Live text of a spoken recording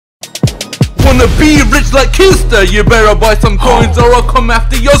wanna be rich like Kister? You better buy some coins or I'll come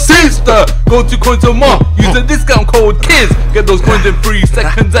after your sister. Go to Coins.com, use the discount code KISS. Get those coins in 3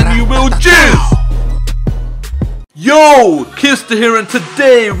 seconds and you will jizz. Yo, Kister here, and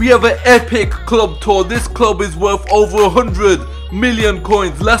today we have an epic club tour. This club is worth over 100 million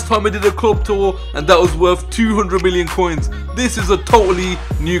coins. Last time I did a club tour and that was worth 200 million coins. This is a totally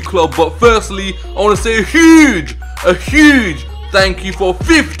new club, but firstly I want to say a huge thank you for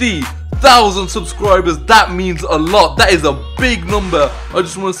 50,000 subscribers. That means a lot. That is a big number. I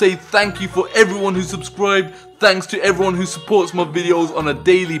just want to say thank you for everyone who subscribed. Thanks to everyone who supports my videos on a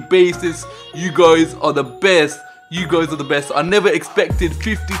daily basis. You guys are the best. You guys are the best. I never expected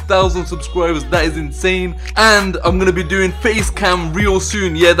 50,000 subscribers. That is insane. And I'm going to be doing face cam real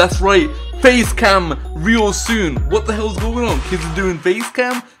soon. Yeah, that's right. Face cam real soon. What the hell's going on? Kids are doing face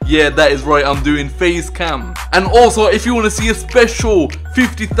cam? Yeah, that is right. I'm doing face cam. And also, if you want to see a special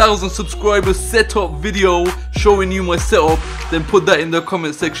 50,000 subscribers setup video showing you my setup, then put that in the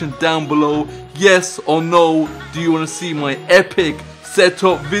comment section down below. Yes or no, do you want to see my epic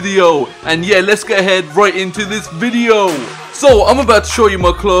setup video? And yeah, let's get ahead right into this video. So I'm about to show you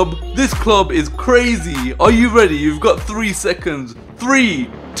my club. This club is crazy. Are you ready? You've got 3 seconds. 3,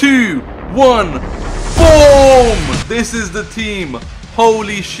 2, 1. Boom! This is the team.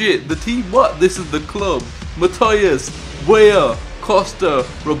 Holy shit. The team what? This is the club. Matthaus, Weah, Costa,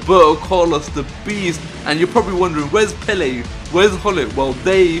 Roberto, Carlos, the Beast. And you're probably wondering, where's Pele? Where's Hullet? Well,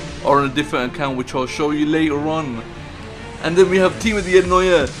 they are on a different account, which I'll show you later on. And then we have Team of the Year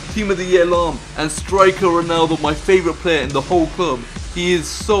Neuer, Team of the Year Lahm, and Striker Ronaldo, my favourite player in the whole club. He is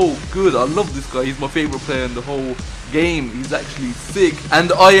so good. I love this guy. He's my favourite player in the whole game. He's actually sick.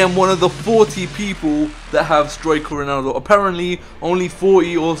 And I am one of the 40 people that have Striker Ronaldo. Apparently, only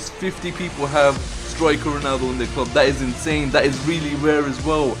 40 or 50 people have Striker Ronaldo in their club. That is insane. That is really rare as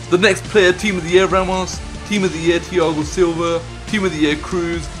well. The next player, Team of the Year Ramos, Team of the Year Thiago Silva, Team of the Year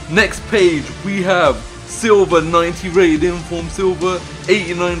Cruz. Next page, we have Silva, 90 rated inform Silva,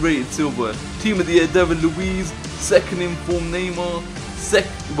 89 rated Silva. Team of the Year David Luiz, second inform Neymar,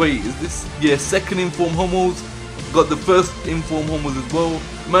 second inform Hummels. Got the first inform Hummels as well.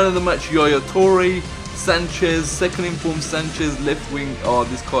 Man of the match Yaya Toure, Sanchez, second inform Sanchez, left wing. Oh,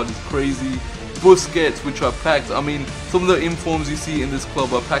 this card is crazy. Busquets, which are packed. I mean, some of the informs you see in this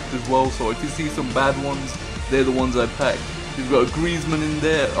club are packed as well, so if you see some bad ones, they're the ones I packed. We've got a Griezmann in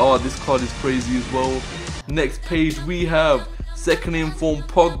there. Oh, this card is crazy as well. Next page we have second inform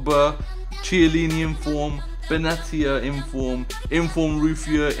Pogba, Chiellini inform, Benatia inform, inform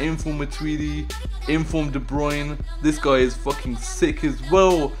Rufia, inform Matuidi, inform De Bruyne. This guy is fucking sick as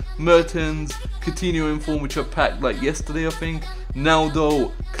well. Mertens, Coutinho inform, which I packed like yesterday I think.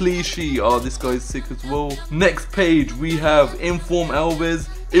 Naldo, Clichy, oh this guy is sick as well. Next page we have inform Alves,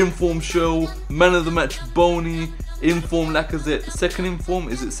 inform Show, man of the match Bony, inform Lacazette, second inform,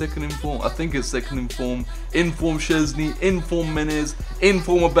 is it second inform? I think it's second inform. Inform Szczesny, inform Menez,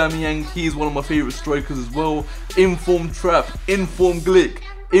 inform Aubameyang, he's one of my favourite strikers as well. Inform Trapp, inform Glick,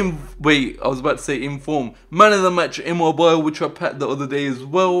 I was about to say inform. Man of the match Immobile, which I packed the other day as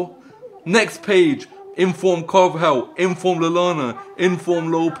well. Next page, inform Carvajal, inform Lallana,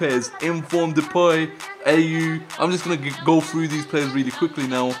 inform Lopez, inform Depay, AU. I'm just going to go through these players really quickly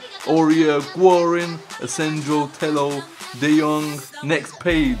now. Oria, Guarin, Asenjo, Tello, De Jong. Next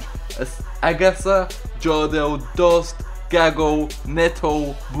page, Agasa, Jardel, Dost, Gago,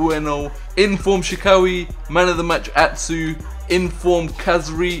 Neto, Bueno, inform Shikawi, man of the match Atsu, inform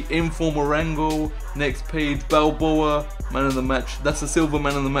Kazri, inform Orango. Next page, Balboa, man of the match. That's a silver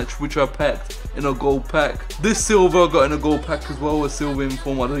man of the match, which I packed in a gold pack. This silver I got in a gold pack as well, a silver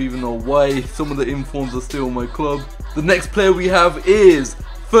inform. I don't even know why some of the informs are still in my club. The next player we have is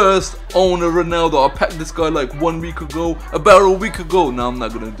first owner Ronaldo. I packed this guy like 1 week ago, about a week ago. No, I'm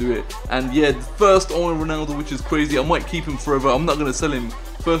not gonna do it. And yeah, first owner Ronaldo, which is crazy. I might keep him forever. I'm not gonna sell him.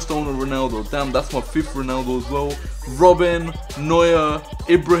 First owner Ronaldo. Damn, that's my 5th Ronaldo as well. Robin, Neuer,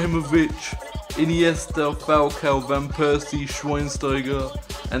 Ibrahimovic, Iniesta, Falcao, Van Persie, Schweinsteiger.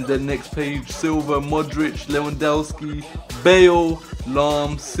 And then next page, Silva, Modric, Lewandowski, Bale,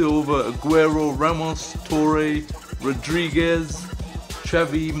 Lahm, Silva, Aguero, Ramos, Torre, Rodriguez,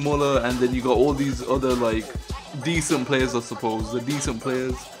 Xavi, Muller, and then you got all these other like decent players, I suppose. They're decent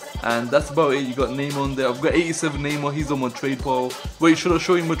players. And that's about it. You got Neymar on there. I've got 87 Neymar. He's on my trade pile. Wait, should I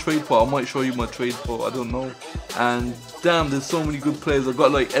show you my trade pile? I might show you my trade pile. I don't know. And damn, there's so many good players. I've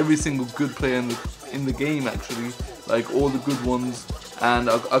got like every single good player in the game actually. Like all the good ones. And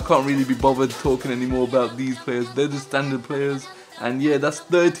I can't really be bothered talking anymore about these players. They're the standard players. And yeah, that's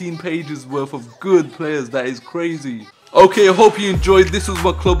 13 pages worth of good players. That is crazy. Okay, I hope you enjoyed. This was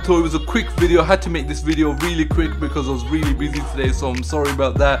my club tour. It was a quick video. I had to make this video really quick because I was really busy today, so I'm sorry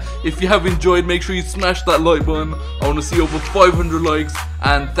about that. If you have enjoyed, make sure you smash that like button. I want to see over 500 likes,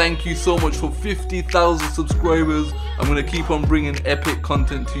 and thank you so much for 50,000 subscribers. I'm going to keep on bringing epic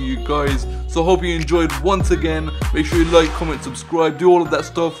content to you guys. So I hope you enjoyed once again. Make sure you like, comment, subscribe, do all of that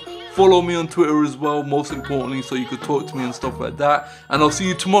stuff. Follow me on Twitter as well, most importantly, so you could talk to me and stuff like that. And I'll see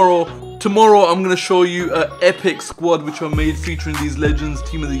you tomorrow. Tomorrow I'm going to show you an epic squad which I made featuring these legends,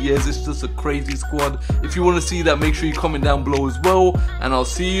 Team of the Years. It's just a crazy squad. If you want to see that, make sure you comment down below as well. And I'll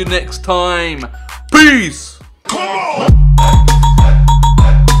see you next time. Peace! Come on!